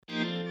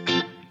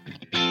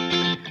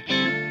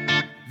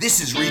This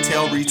is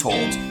Retail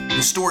Retold,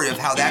 the story of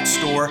how that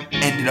store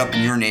ended up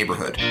in your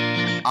neighborhood.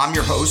 I'm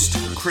your host,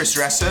 Chris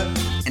Ressa,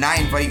 and I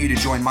invite you to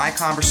join my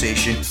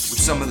conversation with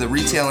some of the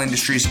retail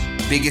industry's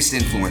biggest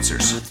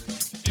influencers.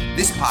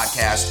 This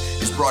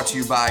podcast is brought to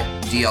you by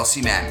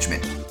DLC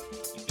Management.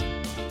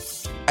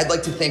 I'd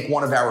like to thank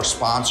one of our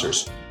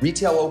sponsors,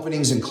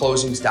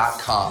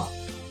 RetailOpeningsandClosings.com.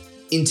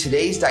 In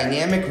today's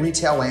dynamic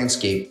retail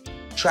landscape,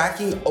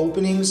 tracking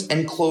openings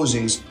and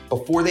closings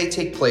before they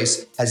take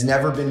place has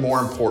never been more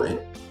important.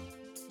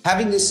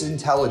 Having this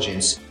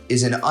intelligence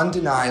is an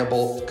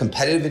undeniable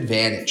competitive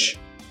advantage.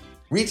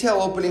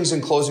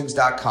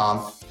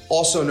 RetailOpeningsandClosings.com,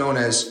 also known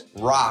as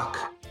ROC,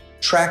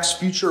 tracks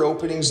future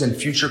openings and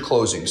future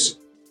closings.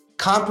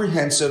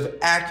 Comprehensive,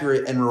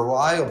 accurate, and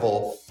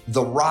reliable,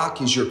 the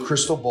ROC is your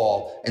crystal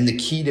ball and the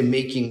key to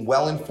making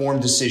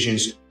well-informed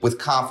decisions with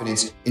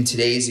confidence in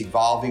today's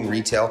evolving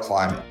retail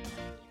climate.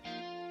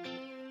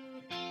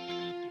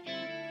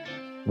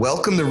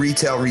 Welcome to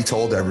Retail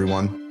Retold,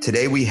 everyone.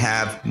 Today we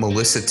have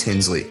Melissa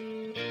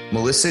Tinsley.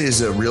 Melissa is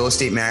a real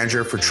estate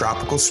manager for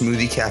Tropical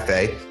Smoothie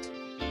Cafe,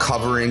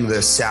 covering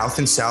the South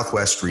and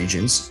Southwest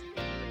regions.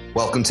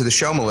 Welcome to the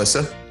show,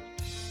 Melissa.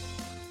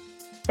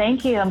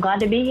 Thank you. I'm glad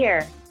to be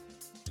here.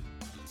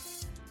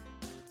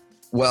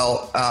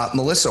 Well,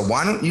 Melissa,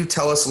 why don't you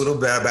tell us a little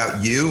bit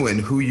about you and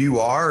who you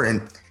are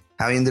and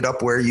how you ended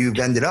up where you've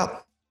ended up?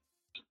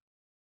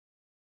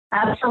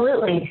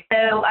 Absolutely.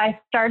 So I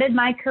started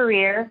my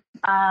career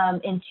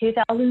in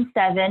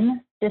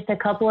 2007, just a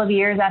couple of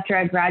years after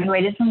I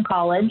graduated from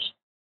college.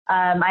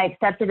 I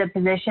accepted a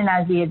position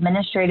as the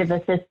administrative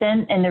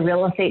assistant in the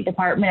real estate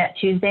department at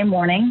Tuesday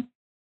Morning.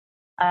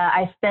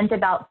 I spent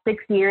about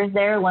 6 years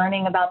there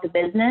learning about the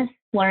business,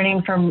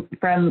 learning from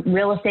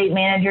real estate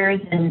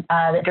managers and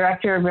the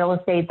director of real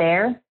estate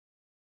there.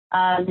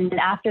 And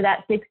after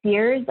that 6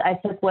 years, I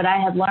took what I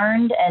had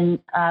learned and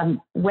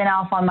went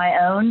off on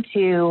my own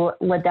to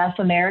Le Duff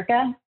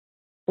America,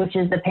 which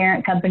is the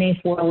parent company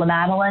for La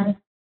Madeleine,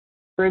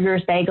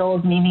 Bruegger's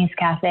Bagels, Mimi's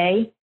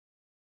Cafe.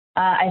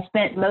 I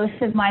spent most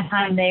of my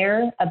time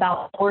there,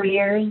 about 4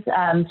 years,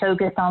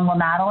 focused on La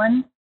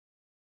Madeleine,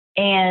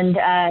 and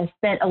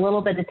spent a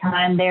little bit of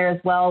time there as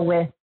well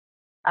with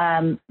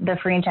the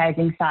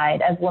franchising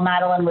side, as La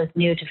Madeleine was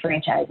new to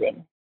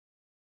franchising.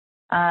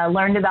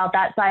 Learned about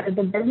that side of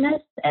the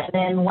business and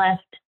then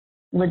left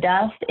Le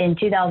Duff in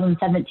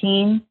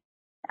 2017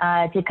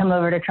 to come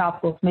over to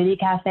Tropical Smoothie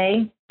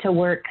Cafe to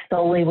work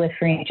solely with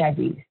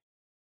franchisees.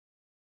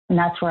 And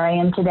that's where I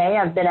am today.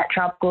 I've been at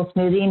Tropical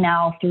Smoothie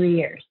now 3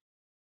 years.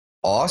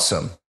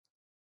 Awesome.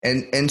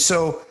 And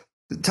so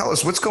tell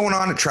us, what's going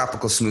on at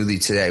Tropical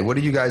Smoothie today? What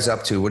are you guys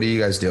up to? What are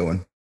you guys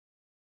doing?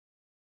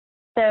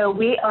 So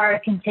we are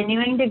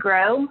continuing to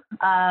grow.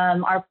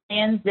 Our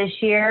plans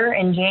this year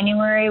in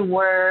January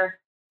were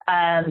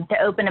to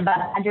open about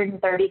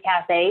 130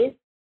 cafes,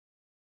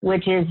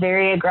 which is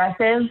very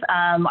aggressive.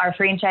 Our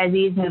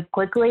franchisees move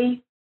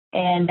quickly,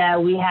 and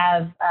we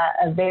have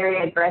a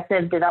very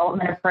aggressive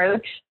development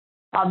approach.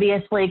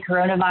 Obviously,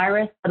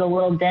 coronavirus put a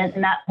little dent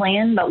in that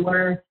plan, but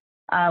we're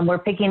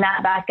picking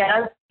that back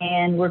up,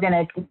 and we're going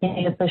to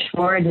continue to push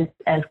forward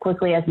as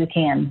quickly as we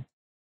can.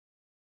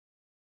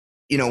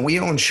 You know, we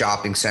own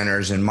shopping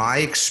centers, and my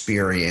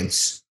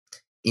experience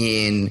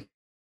in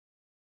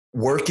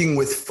working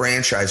with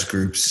franchise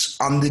groups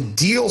on the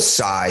deal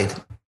side,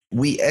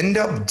 we end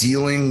up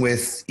dealing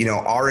with,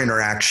 our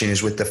interaction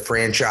is with the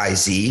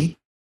franchisee.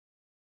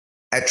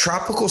 At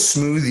Tropical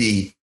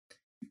Smoothie,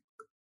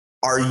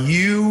 are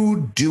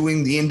you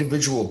doing the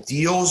individual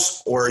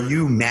deals or are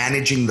you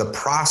managing the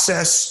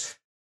process?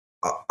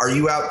 Are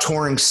you out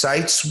touring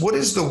sites? What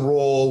is the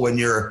role when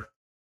you're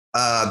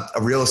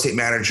a real estate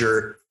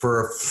manager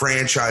for a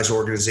franchise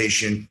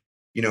organization,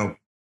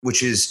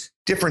 which is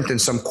different than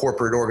some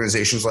corporate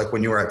organizations like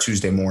when you were at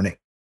Tuesday Morning?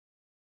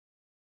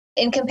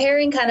 In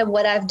comparing kind of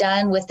what I've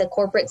done with the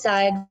corporate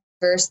side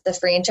versus the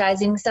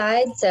franchising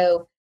side.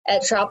 So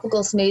at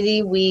Tropical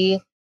Smoothie,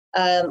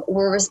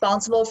 we're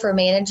responsible for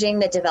managing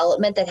the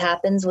development that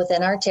happens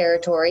within our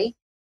territory.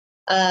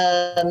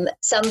 Some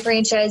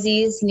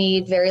franchisees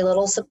need very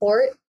little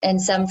support and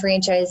some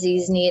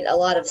franchisees need a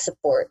lot of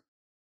support.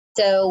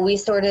 So we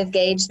sort of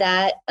gauge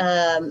that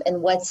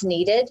and what's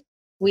needed.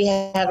 We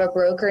have a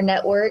broker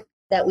network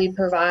that we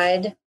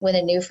provide when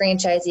a new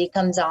franchisee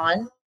comes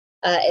on.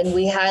 And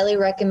we highly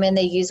recommend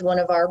they use one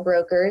of our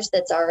brokers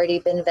that's already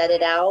been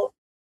vetted out,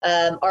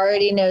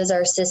 already knows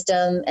our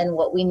system and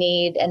what we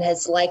need, and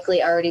has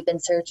likely already been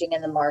searching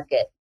in the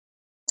market.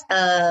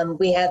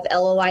 We have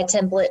LOI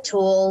template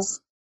tools,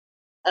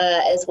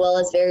 as well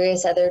as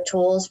various other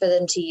tools for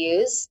them to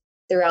use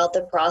throughout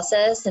the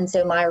process. And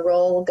so my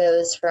role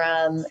goes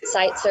from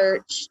site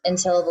search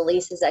until the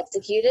lease is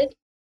executed.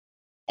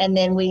 And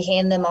then we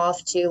hand them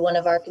off to one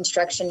of our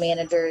construction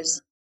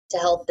managers to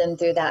help them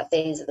through that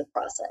phase of the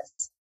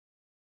process.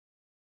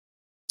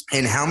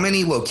 And how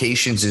many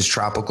locations is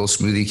Tropical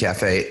Smoothie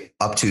Cafe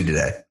up to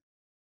today?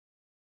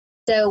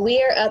 So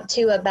we are up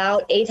to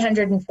about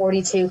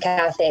 842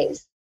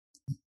 cafes.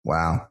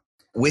 Wow.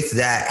 With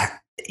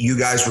that, you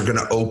guys were going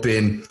to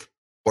open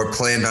or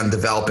planned on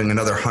developing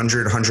another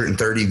 100,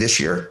 130 this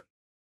year?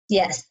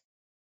 Yes.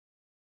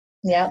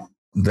 Yeah.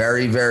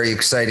 Very, very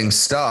exciting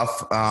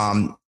stuff.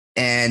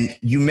 And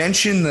you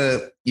mentioned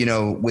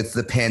with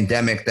the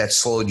pandemic that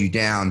slowed you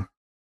down.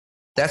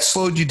 That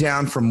slowed you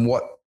down from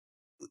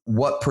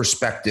what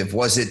perspective?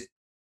 Was it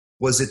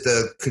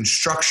the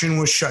construction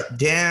was shut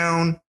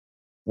down?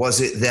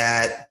 Was it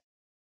that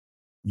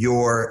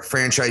your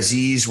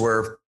franchisees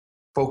were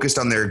focused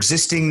on their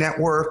existing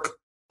network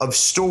of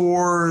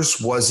stores?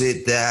 Was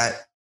it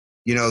that,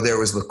 there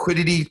was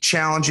liquidity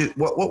challenges?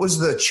 What was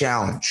the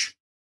challenge?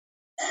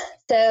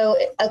 So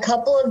a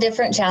couple of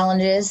different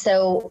challenges.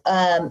 So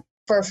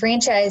for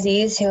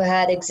franchisees who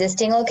had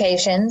existing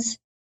locations,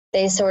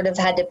 they sort of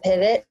had to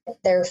pivot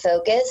their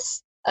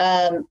focus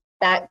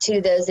back to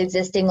those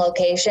existing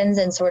locations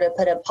and sort of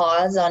put a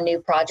pause on new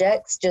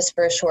projects just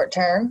for a short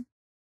term.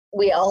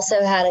 We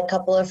also had a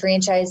couple of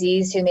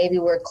franchisees who maybe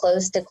were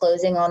close to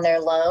closing on their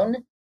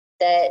loan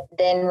that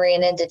then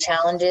ran into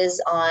challenges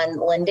on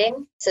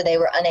lending, so they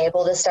were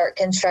unable to start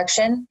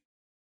construction.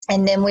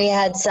 And then we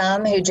had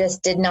some who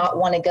just did not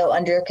want to go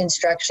under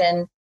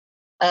construction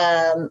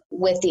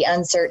with the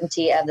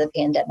uncertainty of the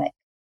pandemic.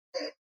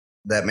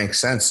 That makes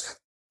sense.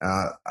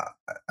 I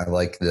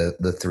like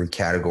the three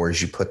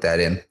categories you put that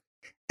in.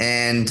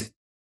 And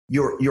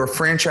your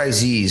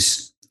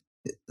franchisees,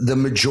 the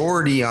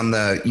majority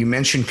you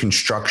mentioned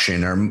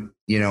construction,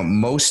 are,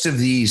 most of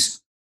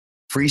these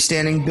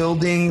freestanding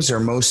buildings, or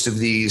most of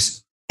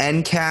these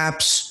end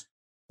caps?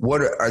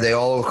 What are they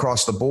all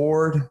across the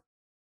board?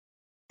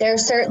 They're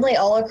certainly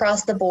all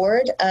across the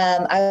board.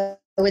 I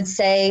would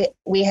say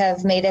we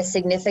have made a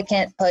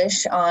significant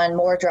push on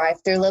more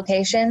drive-through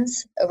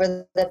locations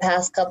over the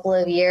past couple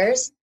of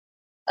years.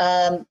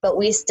 But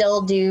we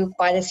still do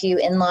quite a few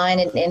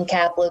inline and end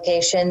cap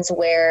locations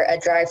where a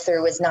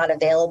drive-through was not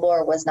available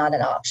or was not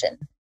an option.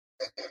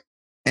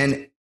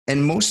 And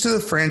most of the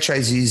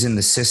franchisees in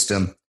the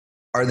system,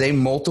 are they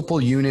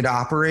multiple unit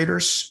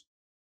operators?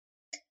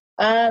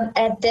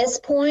 At this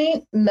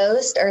point,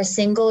 most are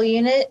single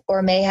unit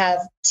or may have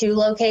two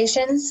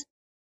locations.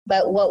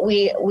 But what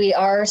we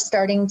are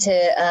starting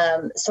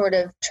to sort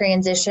of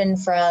transition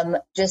from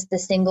just the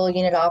single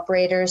unit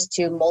operators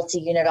to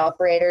multi-unit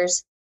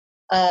operators.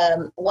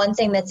 One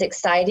thing that's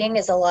exciting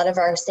is a lot of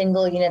our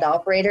single unit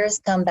operators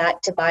come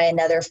back to buy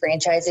another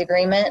franchise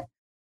agreement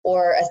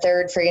or a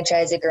third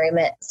franchise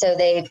agreement. So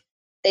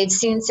they've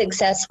seen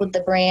success with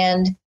the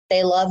brand.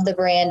 They love the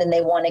brand and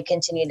they want to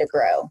continue to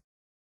grow.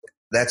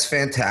 That's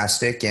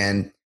fantastic.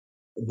 And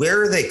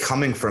where are they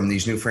coming from,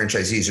 these new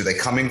franchisees? Are they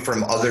coming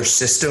from other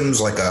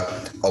systems like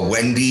a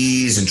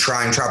Wendy's and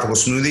trying Tropical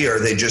Smoothie? Or are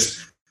they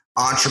just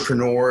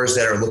entrepreneurs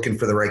that are looking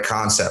for the right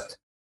concept?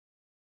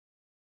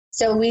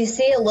 So we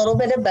see a little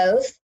bit of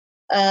both.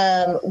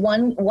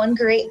 One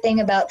great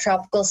thing about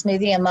Tropical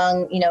Smoothie,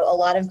 among a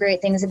lot of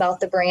great things about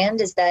the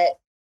brand, is that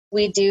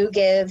we do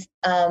give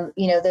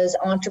those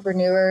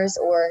entrepreneurs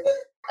or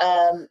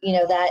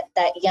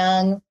that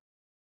young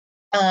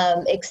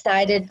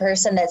excited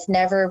person that's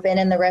never been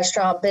in the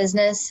restaurant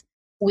business.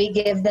 We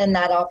give them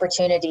that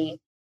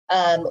opportunity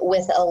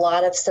with a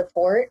lot of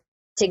support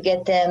to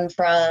get them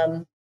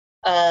from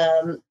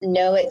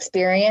no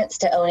experience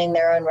to owning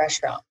their own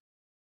restaurant.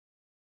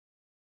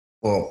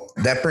 Well,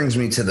 that brings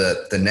me to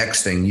the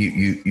next thing.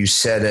 You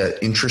said an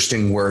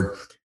interesting word.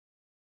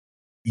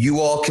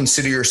 You all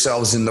consider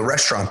yourselves in the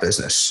restaurant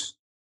business.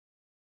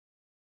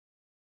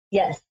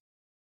 Yes.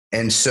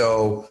 And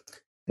so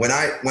when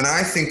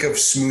I think of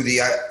smoothie,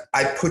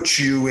 I put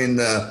you in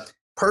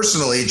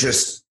personally,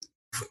 just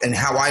and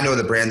how I know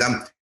the brand.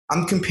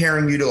 I'm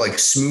comparing you to like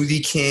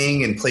Smoothie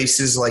King and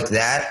places like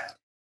that.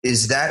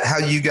 Is that how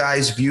you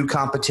guys view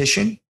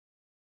competition?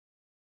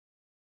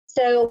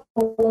 So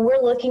when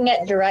we're looking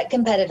at direct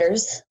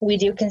competitors, we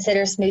do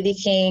consider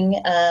Smoothie King,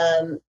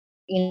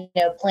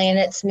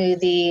 Planet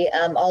Smoothie,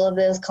 all of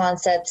those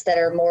concepts that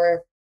are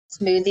more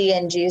smoothie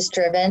and juice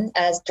driven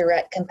as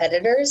direct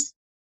competitors.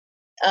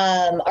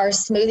 Our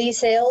smoothie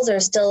sales are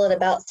still at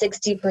about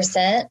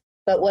 60%,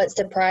 but what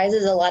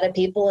surprises a lot of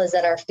people is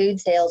that our food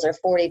sales are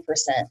 40%.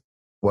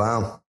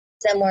 Wow.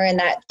 Somewhere in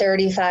that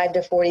 35 to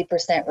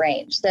 40%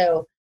 range.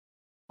 So,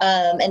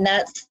 and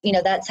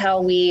that's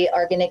how we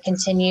are going to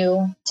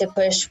continue to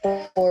push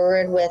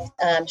forward with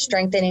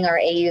strengthening our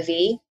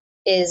AUV,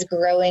 is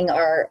growing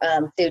our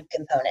food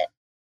component.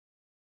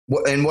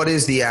 And what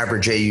is the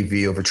average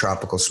AUV of a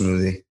Tropical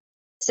Smoothie?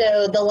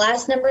 So the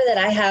last number that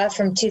I have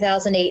from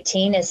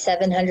 2018 is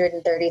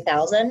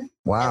 730,000.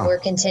 Wow. And we're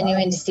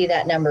continuing to see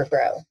that number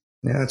grow.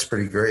 Yeah, that's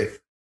pretty great.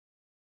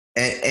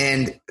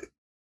 And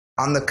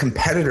on the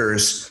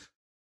competitors,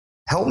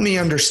 help me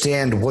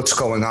understand what's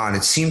going on.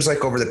 It seems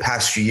like over the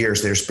past few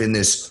years, there's been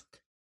this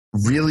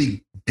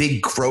really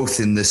big growth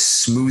in the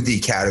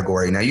smoothie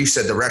category. Now, you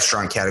said the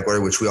restaurant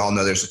category, which we all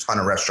know there's a ton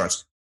of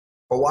restaurants.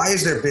 But why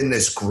has there been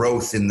this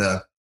growth in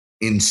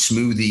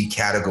smoothie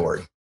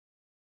category?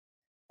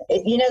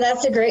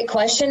 That's a great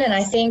question. And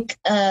I think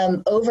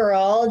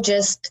overall,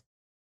 just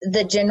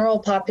the general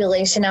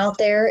population out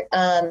there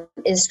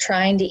is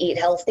trying to eat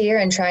healthier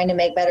and trying to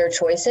make better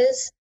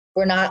choices.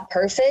 We're not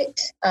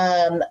perfect,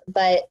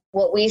 but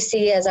what we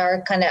see as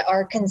our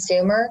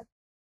consumer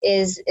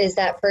is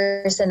that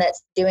person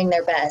that's doing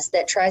their best,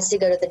 that tries to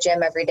go to the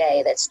gym every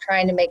day, that's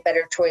trying to make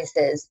better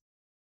choices.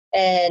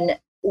 And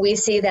we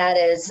see that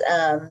as,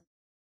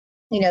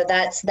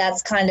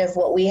 that's kind of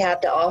what we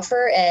have to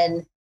offer.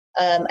 And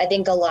I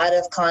think a lot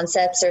of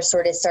concepts are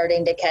sort of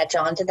starting to catch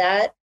on to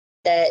that,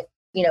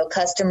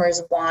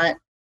 customers want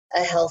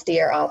a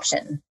healthier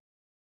option.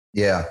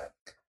 Yeah.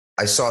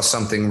 I saw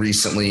something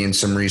recently in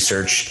some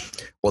research.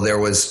 Well, there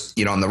was,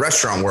 in the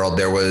restaurant world,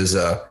 there was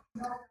a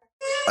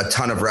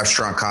ton of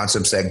restaurant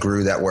concepts that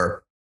grew that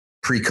were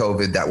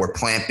pre-COVID, that were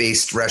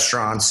plant-based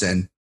restaurants.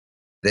 And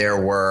there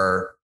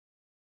were,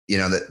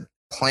 that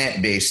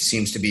plant-based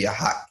seems to be a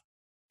hot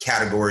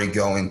category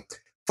going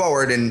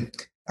forward. And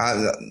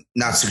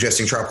not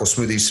suggesting tropical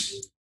smoothies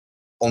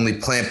only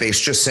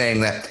plant-based, just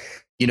saying that,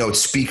 it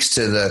speaks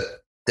to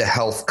the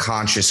health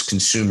conscious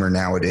consumer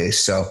nowadays.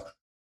 So,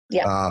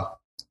 yeah.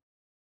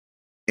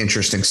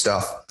 Interesting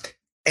stuff.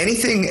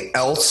 Anything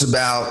else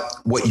about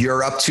what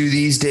you're up to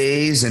these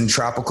days in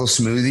Tropical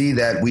Smoothie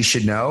that we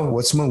should know?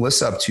 What's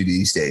Melissa up to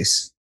these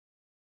days?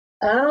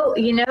 Oh,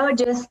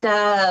 just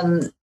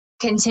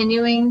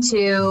continuing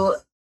to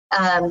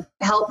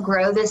help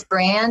grow this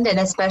brand, and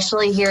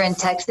especially here in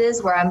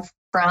Texas, where I'm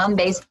from,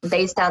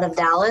 based out of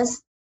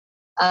Dallas.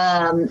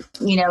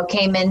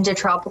 Came into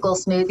Tropical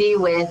Smoothie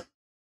with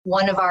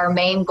one of our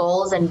main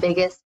goals and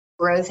biggest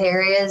growth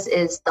areas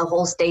is the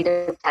whole state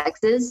of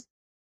Texas.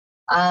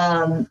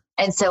 And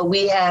so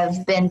we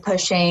have been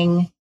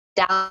pushing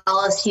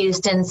Dallas,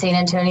 Houston, San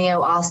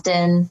Antonio,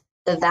 Austin,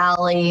 the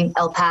Valley,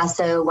 El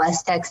Paso,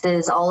 West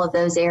Texas, all of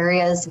those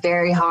areas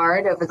very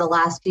hard over the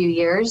last few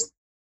years.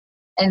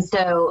 And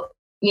so,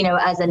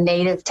 as a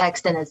native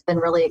Texan, it's been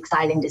really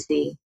exciting to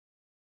see.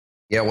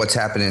 Yeah, what's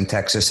happening in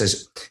Texas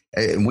is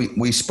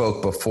we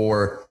spoke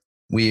before.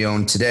 We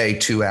own today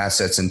 2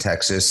 assets in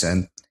Texas,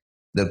 and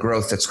the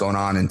growth that's going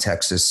on in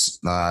Texas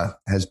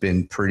has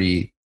been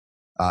pretty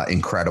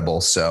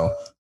incredible. So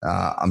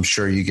I'm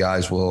sure you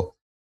guys will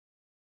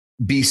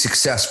be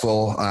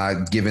successful,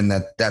 given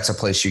that that's a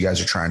place you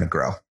guys are trying to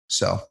grow.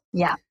 So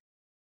yeah,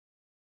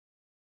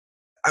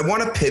 I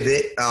want to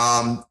pivot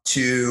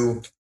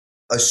to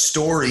a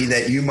story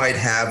that you might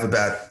have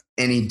about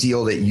any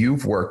deal that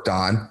you've worked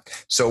on.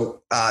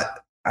 So I'm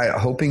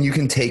hoping you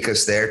can take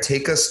us there.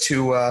 Take us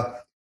to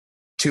a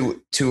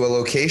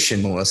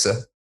location,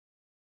 Melissa.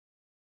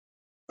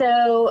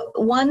 So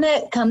one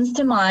that comes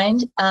to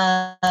mind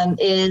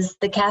is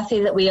the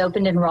cafe that we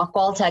opened in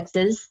Rockwall,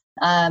 Texas,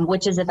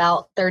 which is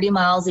about 30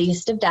 miles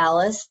east of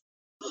Dallas.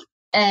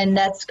 And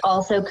that's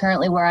also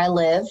currently where I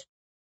live.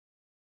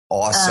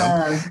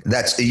 Awesome.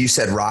 You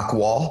said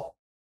Rockwall?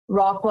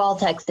 Rockwall,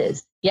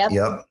 Texas. Yep.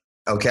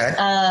 Okay.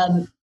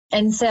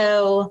 And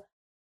so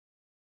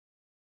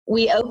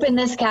we opened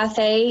this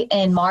cafe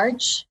in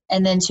March,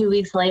 and then 2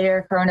 weeks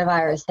later,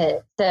 coronavirus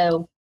hit.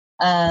 So,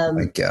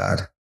 my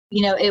God.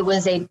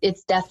 It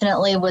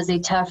definitely was a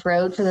tough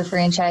road for the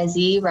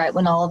franchisee right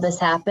when all of this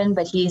happened,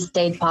 but he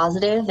stayed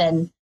positive,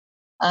 and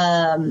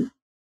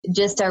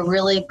just a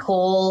really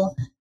cool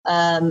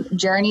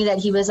journey that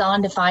he was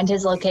on to find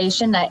his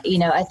location.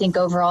 I think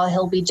overall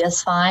he'll be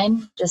just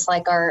fine, just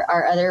like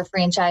our other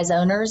franchise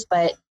owners,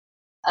 but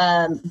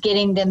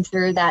getting them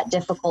through that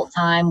difficult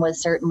time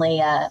was certainly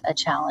a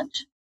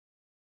challenge.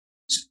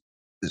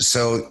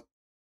 So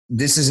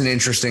this is an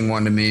interesting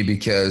one to me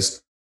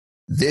because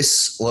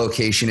this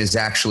location is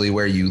actually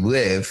where you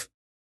live.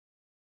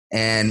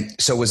 And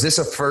so was this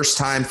a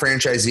first-time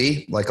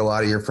franchisee, like a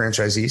lot of your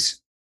franchisees?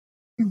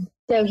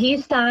 So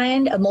he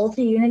signed a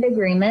multi-unit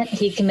agreement.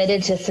 He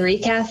committed to 3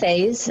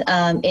 cafes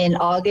in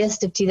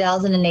August of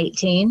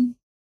 2018.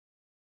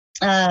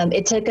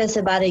 It took us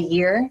about a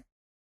year.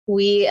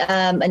 We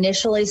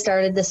initially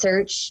started the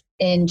search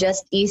in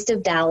just east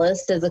of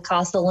Dallas, so the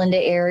Casa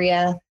Linda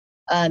area,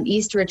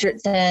 East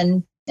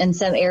Richardson, and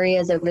some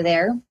areas over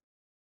there.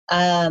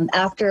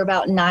 After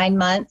about 9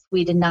 months,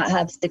 we did not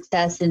have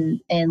success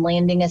in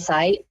landing a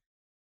site.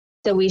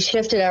 So we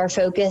shifted our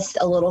focus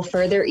a little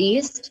further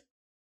east.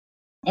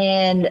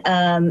 And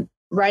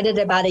right at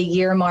about a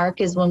year mark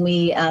is when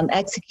we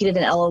executed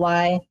an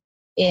LOI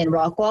in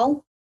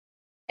Rockwall.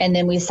 And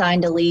then we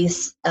signed a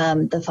lease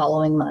the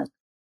following month.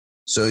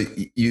 So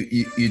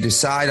you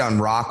decide on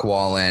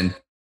Rockwall and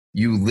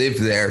you live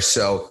there.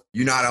 So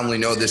you not only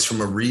know this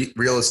from a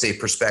real estate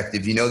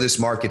perspective, you know this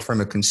market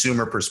from a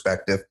consumer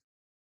perspective.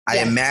 I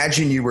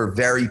imagine you were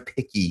very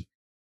picky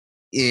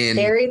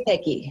very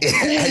picky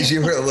as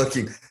you were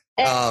looking.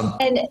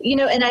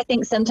 And I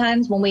think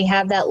sometimes when we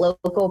have that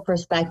local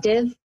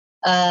perspective,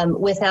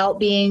 without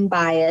being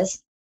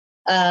biased,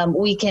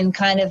 we can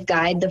kind of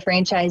guide the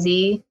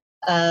franchisee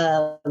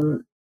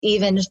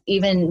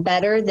even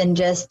better than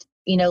just,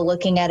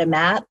 looking at a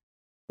map.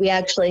 We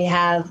actually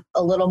have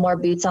a little more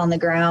boots on the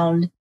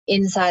ground,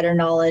 insider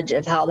knowledge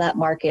of how that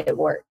market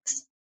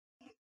works.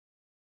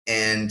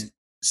 And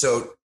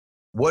so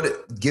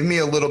Give me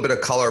a little bit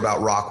of color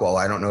about Rockwall.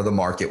 I don't know the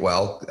market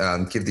well.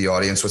 Give the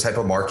audience, what type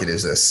of market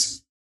is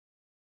this?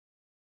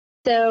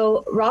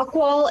 So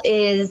Rockwall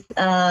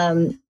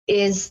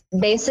is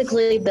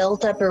basically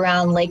built up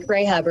around Lake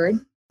Ray Hubbard.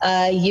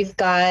 You've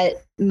got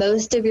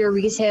most of your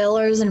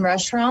retailers and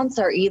restaurants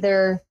are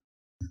either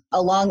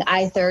along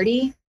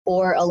I-30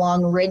 or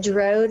along Ridge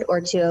Road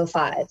or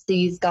 205. So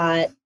you've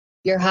got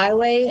your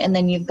highway and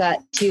then you've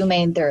got two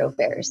main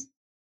thoroughfares.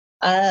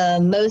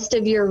 Most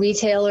of your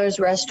retailers,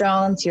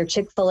 restaurants, your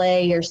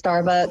Chick-fil-A, your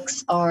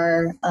Starbucks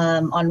are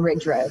on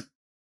Ridge Road.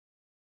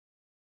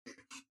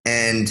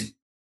 And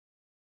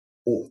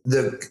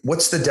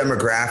what's the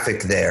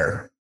demographic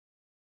there?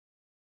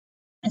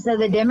 So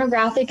the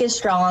demographic is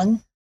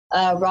strong.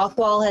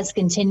 Rockwall has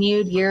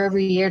continued year over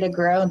year to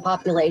grow in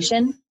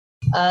population.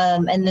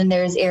 And then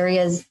there's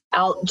areas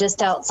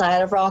just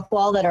outside of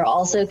Rockwall that are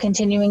also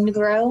continuing to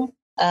grow.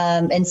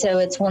 And so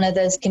it's one of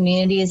those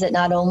communities that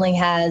not only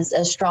has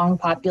a strong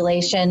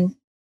population,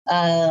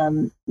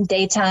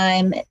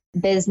 daytime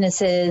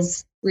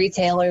businesses,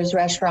 retailers,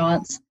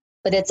 restaurants,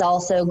 but it's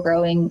also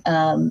growing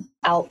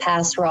out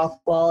past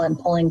Rockwall and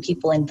pulling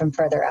people in from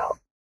further out.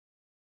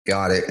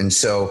 Got it. And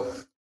so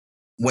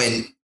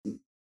when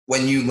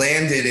you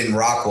landed in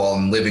Rockwall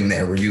and living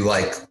there, were you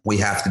like, we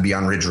have to be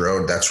on Ridge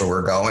Road, that's where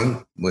we're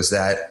going? Was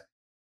that?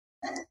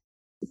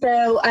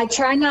 So I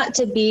try not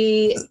to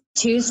be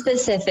too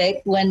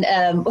specific when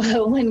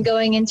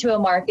going into a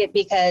market,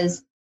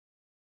 because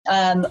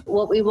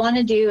what we want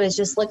to do is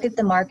just look at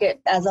the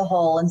market as a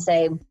whole and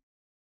say,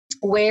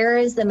 where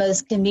is the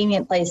most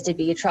convenient place to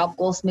be?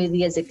 Tropical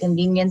Smoothie is a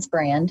convenience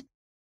brand.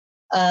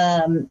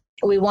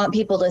 We want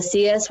people to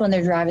see us when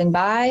they're driving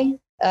by.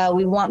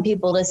 We want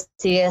people to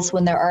see us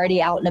when they're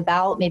already out and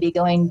about, maybe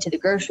going to the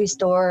grocery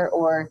store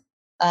or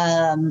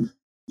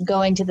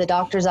going to the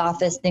doctor's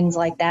office, things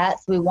like that.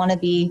 So we want to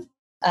be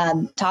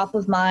top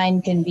of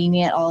mind,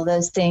 convenient, all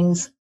those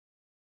things.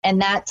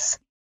 And that's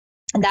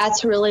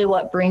really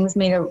what brings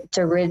me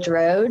to Ridge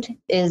Road,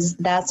 is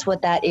that's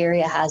what that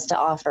area has to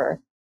offer.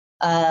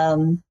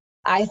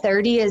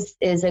 I-30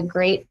 is a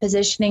great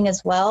positioning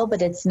as well,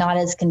 but it's not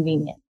as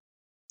convenient.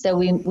 So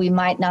we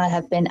might not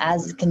have been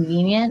as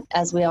convenient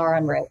as we are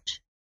on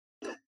Ridge.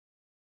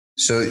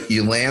 So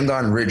you land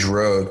on Ridge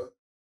Road.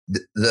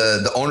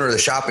 The owner of the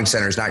shopping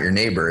center is not your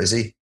neighbor, is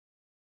he?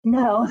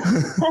 No.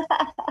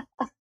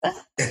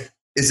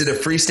 Is it a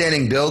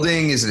freestanding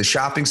building? Is it a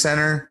shopping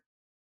center?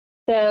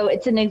 So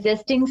it's an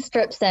existing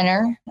strip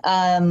center.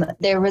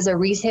 There was a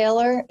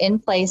retailer in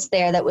place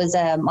there that was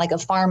like a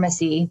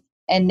pharmacy,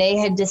 and they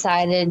had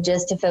decided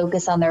just to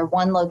focus on their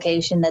one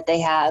location that they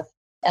have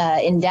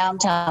in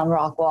downtown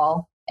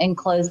Rockwall and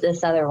close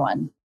this other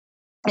one.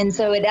 And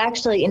so it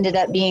actually ended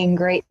up being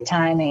great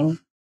timing.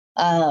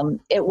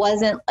 It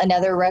wasn't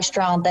another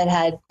restaurant that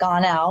had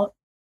gone out,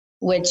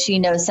 which,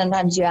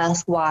 sometimes you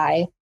ask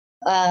why.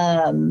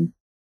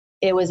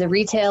 It was a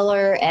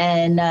retailer,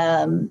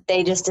 and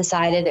they just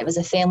decided it was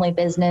a family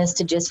business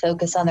to just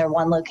focus on their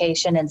one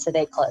location, and so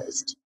they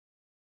closed.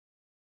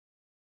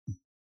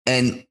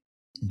 And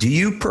do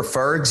you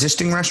prefer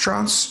existing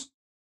restaurants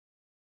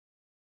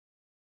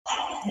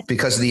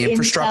because of the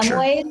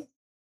infrastructure?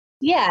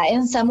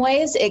 In some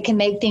ways it can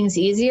make things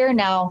easier.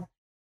 Now,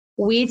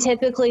 we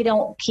typically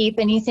don't keep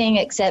anything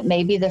except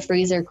maybe the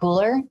freezer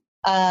cooler.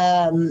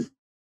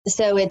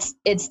 So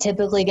it's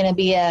typically going to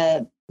be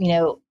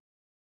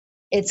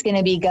it's going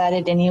to be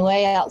gutted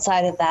anyway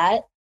outside of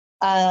that.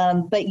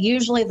 But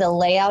usually the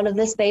layout of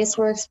the space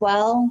works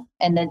well,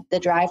 and the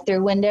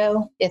drive-through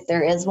window, if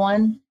there is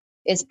one,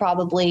 is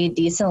probably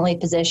decently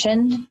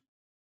positioned.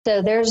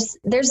 So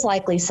there's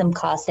likely some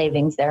cost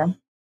savings there.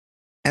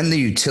 And the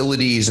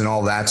utilities and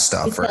all that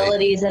stuff, right?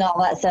 Utilities and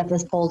all that stuff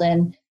is pulled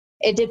in.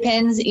 It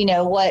depends,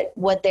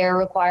 what their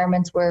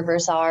requirements were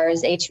versus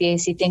ours,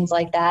 HVAC, things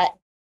like that.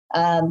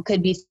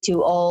 Could be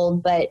too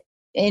old, but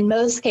in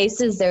most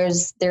cases,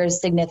 there's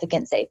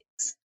significant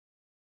savings.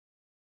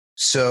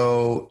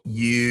 So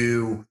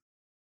you,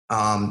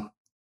 the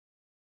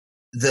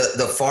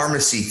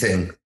pharmacy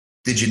thing,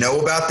 did you know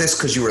about this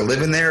because you were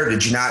living there, or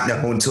did you not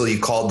know until you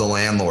called the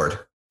landlord?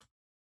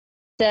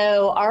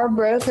 So our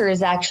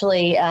brokers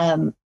actually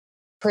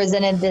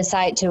presented this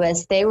site to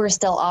us. They were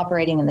still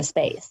operating in the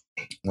space.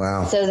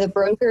 Wow. So the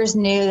brokers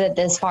knew that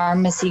this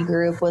pharmacy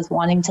group was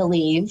wanting to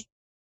leave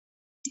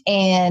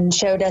and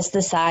showed us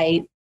the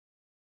site.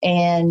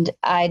 And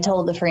I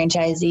told the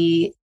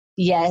franchisee,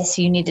 yes,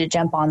 you need to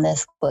jump on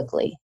this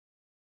quickly.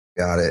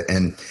 Got it.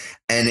 And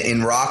in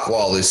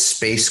Rockwall, is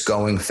space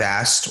going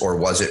fast, or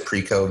was it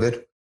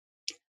pre-COVID?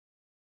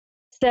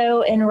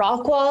 So in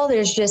Rockwall,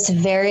 there's just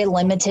very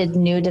limited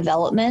new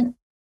development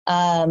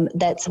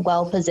that's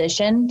well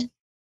positioned,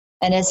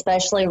 and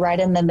especially right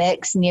in the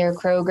mix near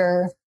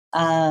Kroger.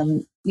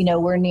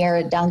 We're near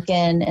a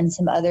Dunkin' and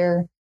some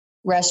other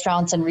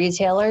restaurants and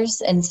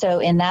retailers. And so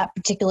in that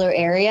particular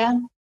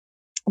area,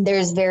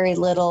 there's very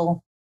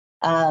little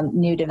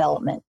new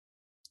development.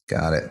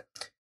 Got it.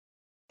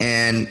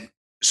 And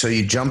so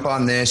you jump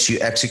on this, you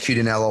execute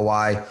an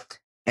LOI.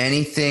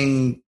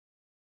 Anything,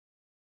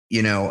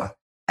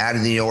 out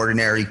of the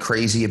ordinary,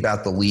 crazy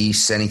about the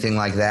lease, anything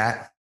like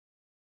that?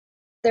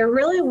 There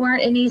really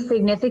weren't any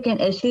significant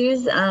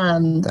issues.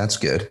 That's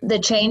good. The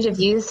change of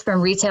use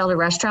from retail to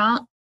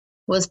restaurant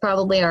was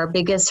probably our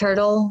biggest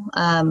hurdle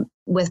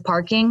with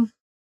parking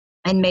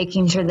and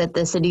making sure that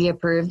the city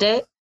approved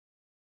it.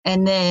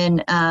 And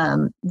then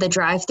the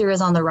drive-through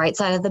is on the right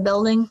side of the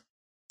building.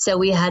 So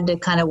we had to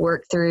kind of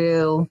work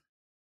through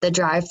the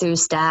drive-through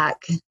stack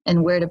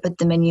and where to put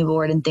the menu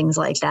board and things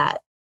like that.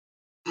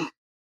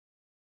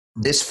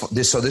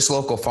 This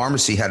local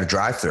pharmacy had a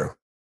drive-through.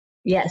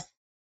 Yes.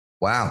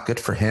 Wow, good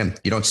for him.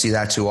 You don't see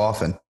that too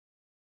often.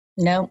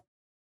 No.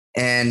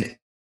 And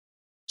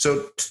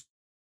so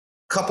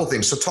couple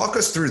things. So talk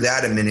us through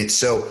that a minute.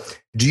 So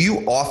do you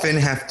often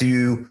have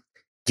to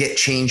get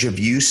change of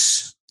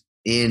use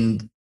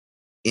in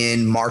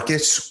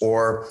markets,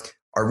 or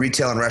are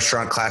retail and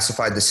restaurant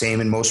classified the same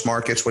in most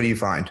markets? What do you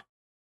find?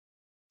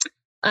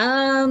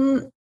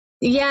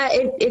 Yeah,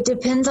 it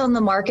depends on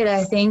the market,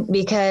 I think,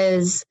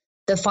 because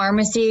the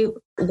pharmacy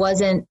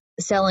wasn't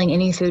selling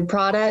any food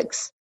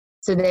products.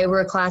 So they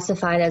were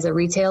classified as a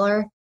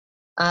retailer.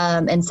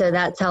 And so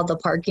that's how the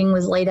parking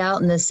was laid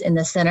out in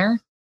the center.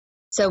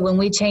 So when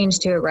we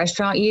changed to a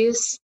restaurant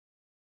use,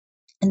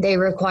 they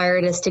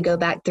required us to go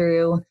back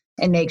through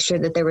and make sure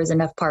that there was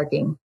enough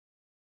parking.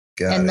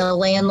 And the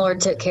landlord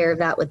took care of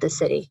that with the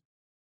city.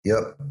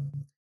 Yep.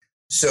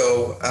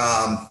 So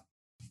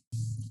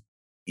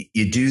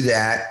you do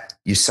that,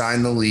 you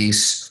sign the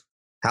lease.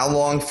 How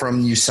long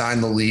from you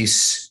sign the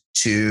lease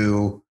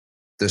to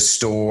the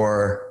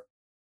store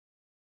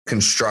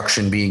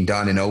construction being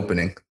done and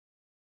opening?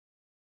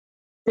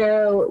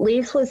 So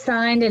lease was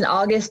signed in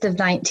August of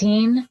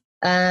 19,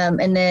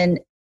 and then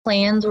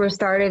plans were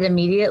started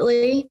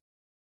immediately.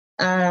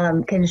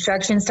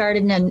 Construction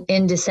started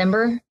in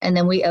December, and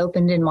then we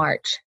opened in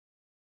March.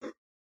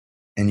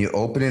 And you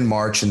open in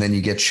March, and then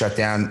you get shut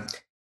down.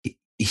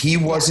 He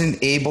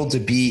wasn't able to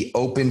be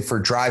open for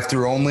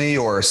drive-through only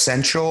or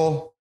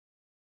essential?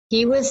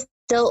 He was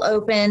still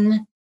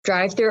open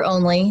drive-through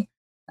only.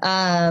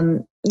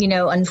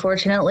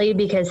 Unfortunately,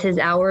 because his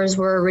hours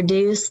were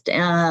reduced,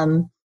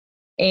 and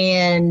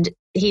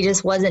he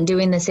just wasn't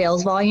doing the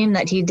sales volume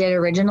that he did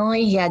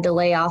originally. He had to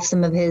lay off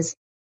some of his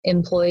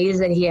employees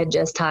that he had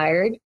just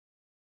hired.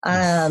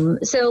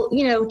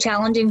 So,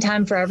 challenging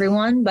time for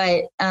everyone,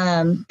 but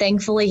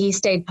thankfully he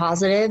stayed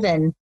positive,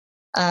 and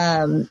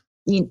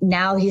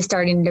now he's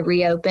starting to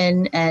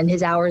reopen, and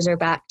his hours are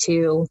back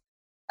to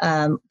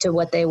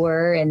what they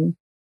were, and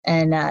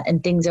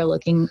things are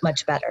looking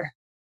much better.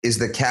 Is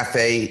the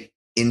cafe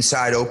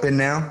inside open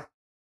now?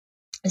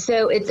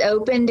 So it's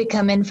open to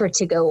come in for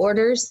to-go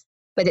orders,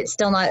 but it's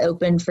still not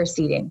open for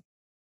seating.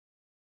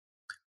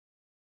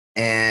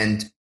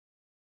 And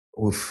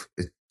it's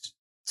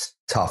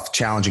tough,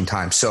 challenging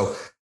time. So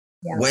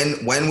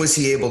when was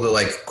he able to,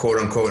 like, quote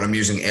unquote, I'm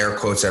using air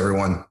quotes,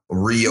 everyone,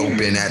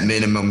 reopen at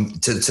minimum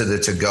to the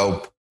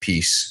to-go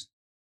piece?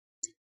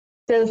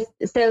 So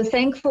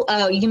thankful.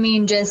 Oh, you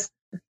mean just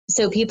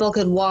so people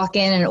could walk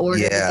in and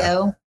order to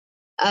go?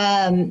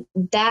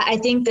 That, I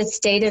think the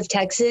state of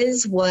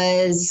Texas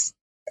was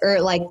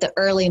like the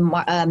early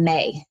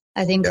May.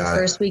 I think the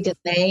first week of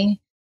May.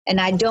 And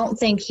I don't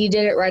think he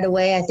did it right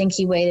away. I think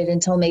he waited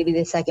until maybe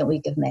the second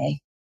week of May.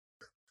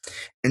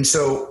 And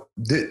so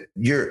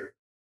you're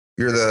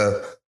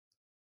the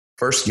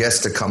first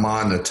guest to come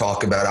on to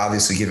talk about,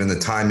 obviously, given the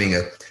timing,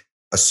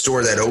 a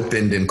store that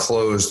opened and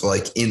closed,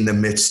 like in the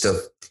midst of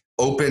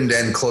opened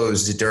and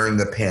closed during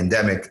the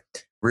pandemic.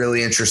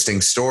 Really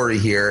interesting story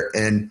here.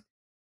 And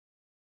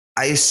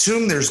I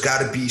assume there's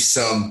got to be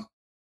some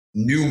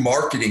new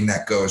marketing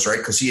that goes, right?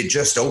 Because he had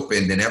just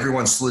opened and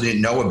everyone still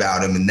didn't know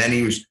about him. And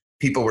then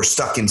people were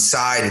stuck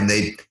inside, and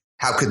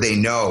how could they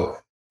know?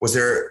 Was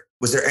there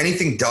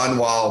anything done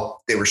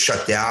while they were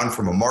shut down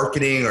from a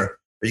marketing, or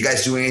are you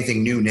guys doing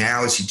anything new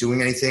now? Is he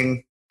doing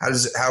anything? How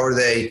is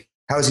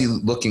he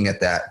looking at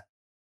that?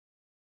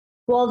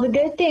 Well, the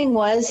good thing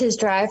was his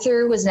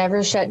drive-through was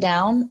never shut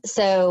down.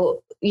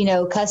 So,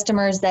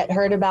 customers that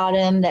heard about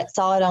him, that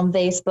saw it on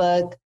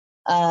Facebook,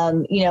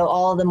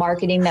 all the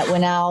marketing that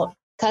went out,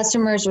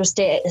 customers were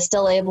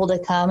still able to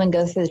come and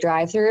go through the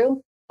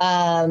drive-through.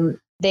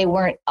 They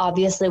weren't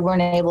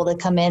able to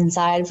come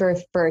inside for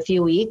a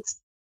few weeks.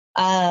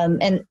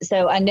 And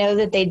so I know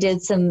that they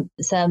did some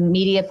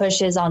media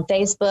pushes on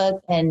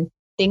Facebook and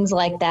things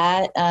like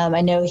that.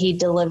 I know he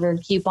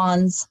delivered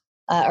coupons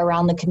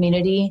around the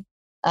community.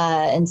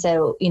 And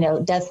so,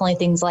 definitely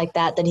things like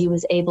that he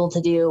was able to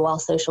do while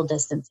social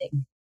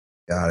distancing.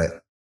 Got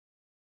it.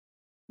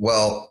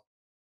 Well,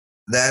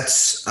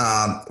 that's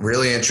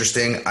really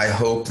interesting. I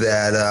hope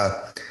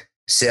that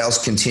sales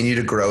continue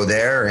to grow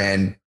there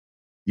and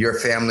your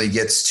family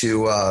gets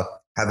to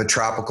have a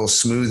tropical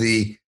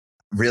smoothie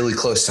really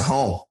close to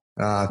home.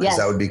 Because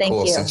that would be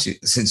cool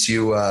since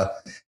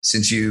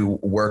you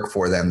work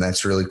for them.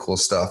 That's really cool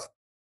stuff.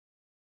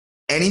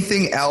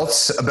 Anything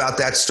else about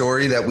that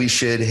story that we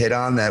should hit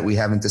on that we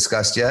haven't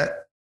discussed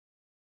yet?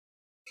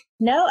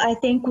 No, I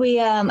think we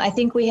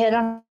hit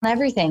on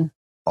everything.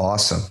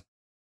 Awesome.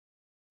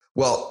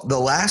 Well, the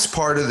last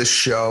part of the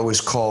show is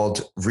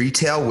called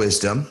Retail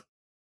Wisdom.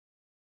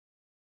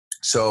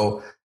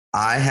 So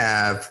I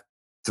have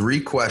 3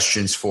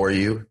 questions for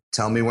you.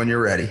 Tell me when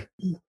you're ready.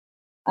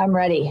 I'm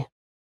ready.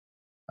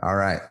 All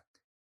right.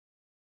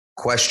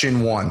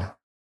 Question 1.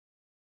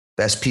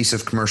 Best piece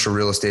of commercial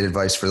real estate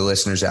advice for the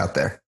listeners out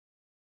there.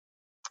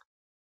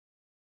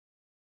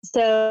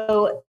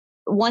 So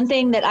one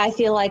thing that I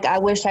feel like I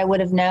wish I would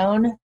have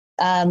known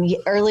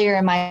earlier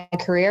in my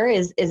career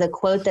is a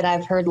quote that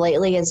I've heard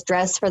lately is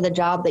dress for the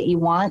job that you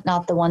want,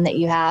 not the one that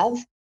you have.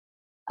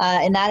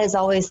 And that has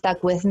always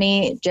stuck with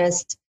me.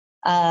 Just,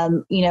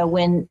 when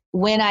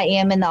I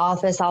am in the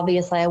office,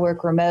 obviously I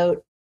work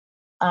remote,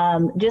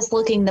 just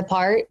looking the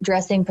part,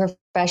 dressing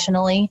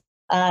professionally.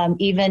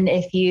 Even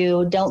if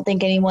you don't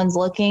think anyone's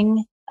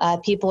looking,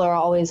 people are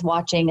always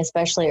watching,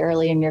 especially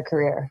early in your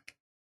career.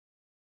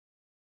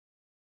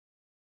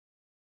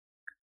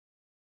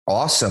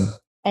 Awesome.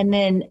 And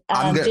then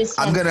I'm gonna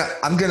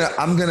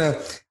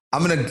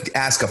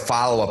ask a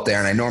follow-up there,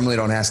 and I normally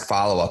don't ask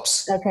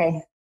follow-ups.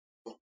 Okay.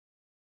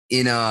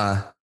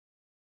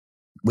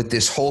 With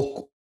this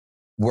whole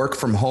work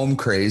from home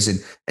craze,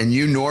 and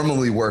you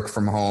normally work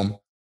from home,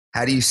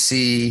 how do you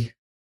see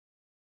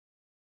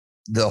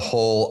the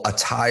whole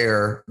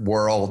attire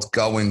world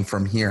going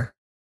from here?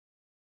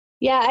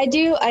 Yeah, I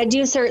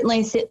do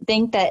certainly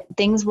think that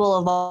things will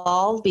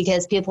evolve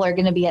because people are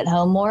going to be at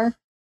home more.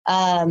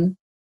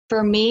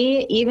 For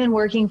me, even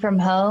working from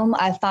home,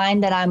 I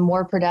find that I'm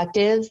more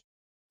productive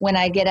when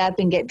I get up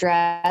and get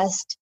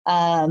dressed,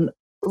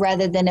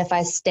 rather than if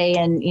I stay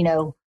in,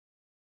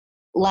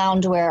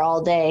 loungewear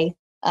all day.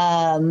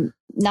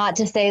 Not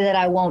to say that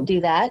I won't do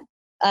that,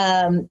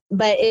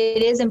 but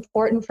it is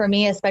important for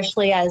me,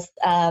 especially as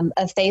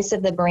a face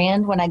of the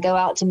brand, when I go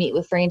out to meet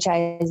with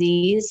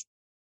franchisees,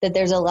 that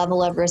there's a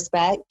level of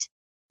respect,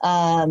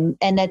 and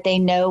that they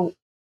know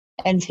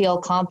and feel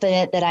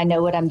confident that I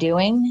know what I'm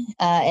doing.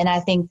 And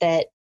I think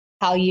that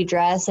how you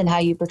dress and how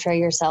you portray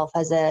yourself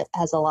has a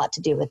lot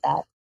to do with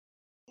that.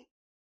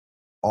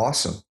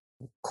 Awesome.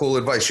 Cool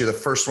advice. You're the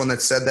first one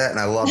that said that, and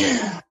I love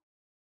it.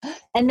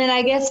 And then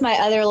I guess my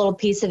other little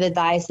piece of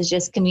advice is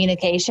just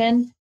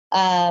communication.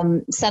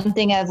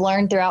 Something I've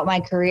learned throughout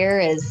my career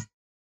is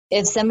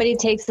if somebody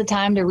takes the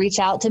time to reach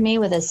out to me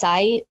with a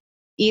site,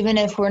 even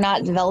if we're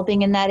not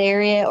developing in that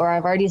area or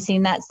I've already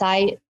seen that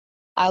site,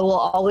 I will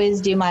always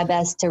do my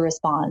best to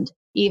respond,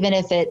 even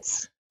if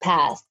it's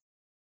past.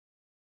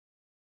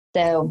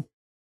 So,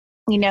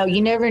 you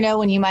never know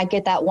when you might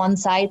get that one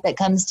site that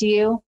comes to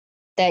you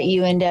that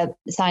you end up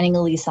signing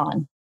a lease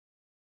on.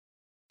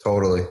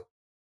 Totally.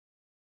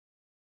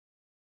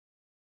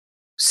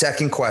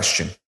 Second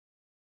question.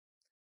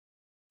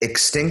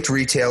 Extinct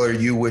retailer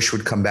you wish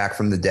would come back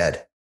from the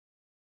dead?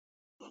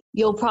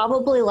 You'll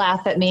probably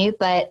laugh at me,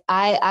 but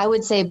I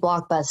would say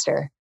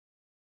Blockbuster.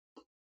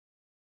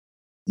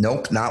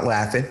 Nope, not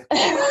laughing.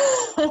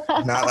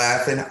 Not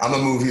laughing. I'm a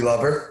movie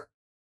lover.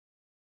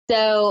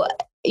 So,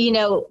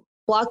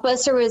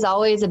 Blockbuster was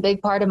always a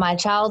big part of my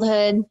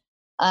childhood.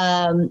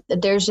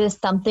 There's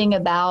just something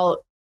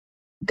about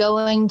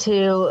going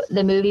to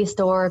the movie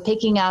store,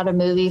 picking out a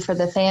movie for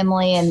the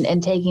family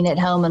and taking it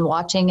home and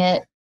watching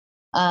it.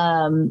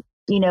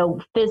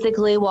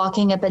 Physically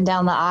walking up and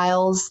down the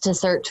aisles to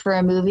search for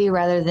a movie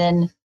rather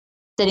than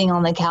sitting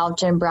on the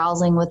couch and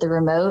browsing with the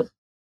remote.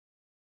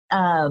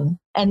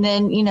 And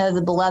then,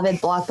 the beloved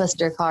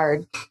Blockbuster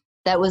card.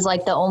 That was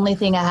like the only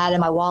thing I had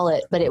in my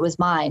wallet, but it was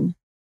mine.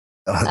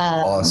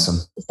 Awesome.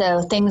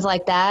 So things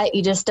like that,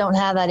 you just don't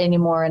have that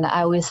anymore. And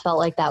I always felt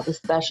like that was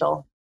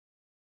special.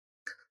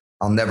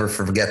 I'll never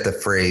forget the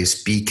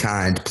phrase, "Be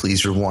kind,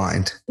 please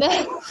rewind."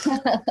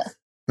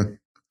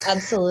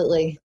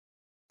 Absolutely.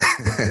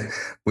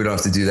 We don't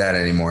have to do that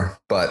anymore.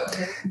 But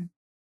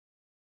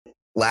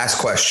last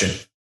question.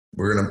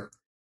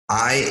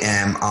 I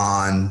am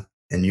on,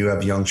 and you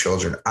have young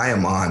children, I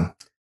am on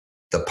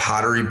the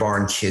Pottery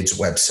Barn Kids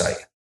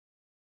website.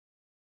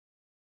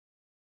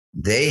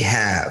 They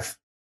have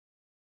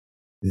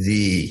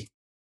the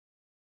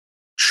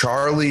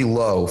Charlie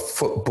Lowe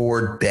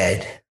footboard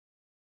bed.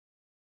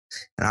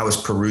 And I was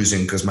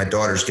perusing because my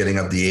daughter's getting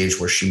of the age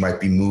where she might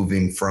be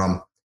moving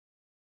from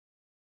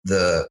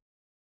the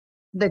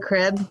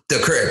crib. The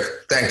crib.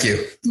 Thank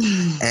you.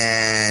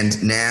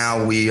 And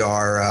now we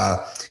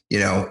are,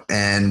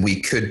 and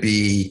we could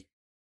be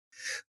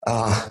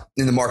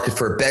in the market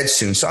for a bed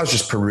soon. So I was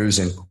just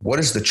perusing. What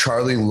is the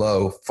Charlie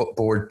Lowe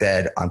footboard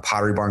bed on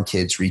Pottery Barn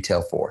Kids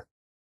retail for?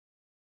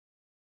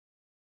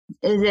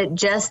 Is it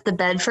just the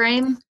bed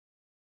frame?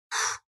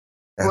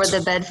 Or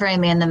the bed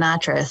frame and the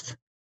mattress?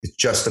 It's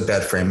just the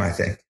bed frame, I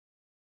think.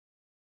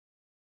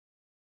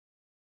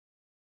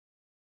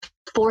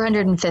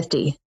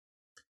 $450.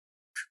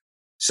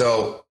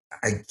 So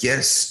I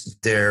guess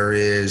there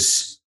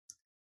is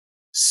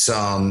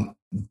some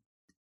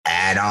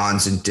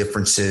add-ons and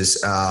differences,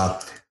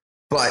 but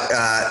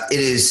it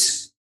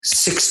is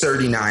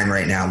 $639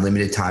 right now,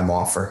 limited time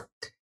offer.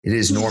 It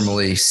is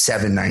normally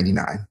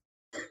 $799.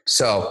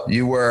 So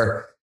you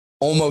were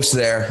almost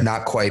there,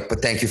 not quite,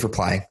 but thank you for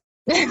playing.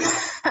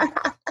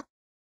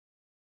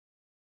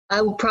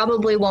 I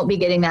probably won't be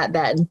getting that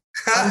bed.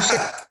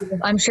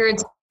 I'm sure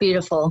it's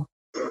beautiful.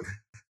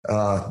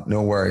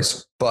 No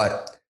worries.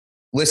 But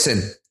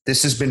listen,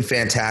 this has been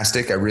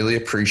fantastic. I really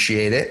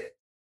appreciate it.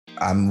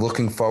 I'm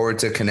looking forward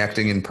to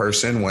connecting in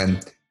person when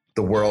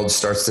the world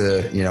starts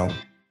to,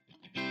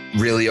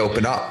 really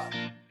open up.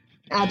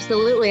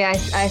 Absolutely. I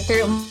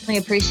certainly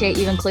appreciate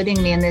you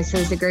including me in this. It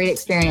was a great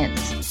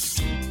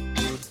experience.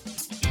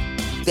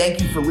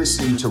 Thank you for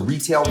listening to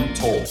Retail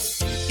Retold.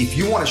 If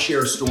you want to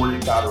share a story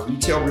about a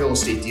retail real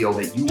estate deal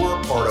that you were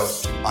a part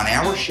of on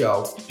our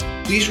show,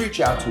 please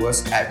reach out to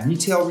us at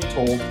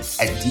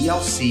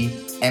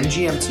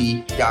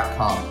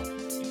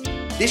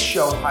retailretold@dlcmgmt.com. This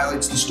show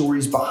highlights the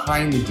stories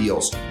behind the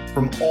deals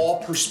from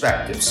all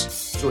perspectives.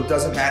 So it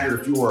doesn't matter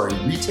if you are a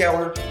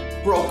retailer,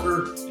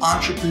 broker,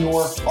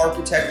 entrepreneur,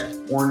 architect,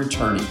 or an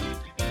attorney.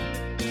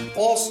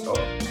 Also,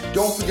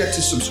 don't forget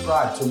to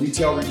subscribe to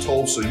Retail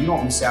Retold so you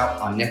don't miss out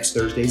on next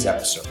Thursday's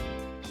episode.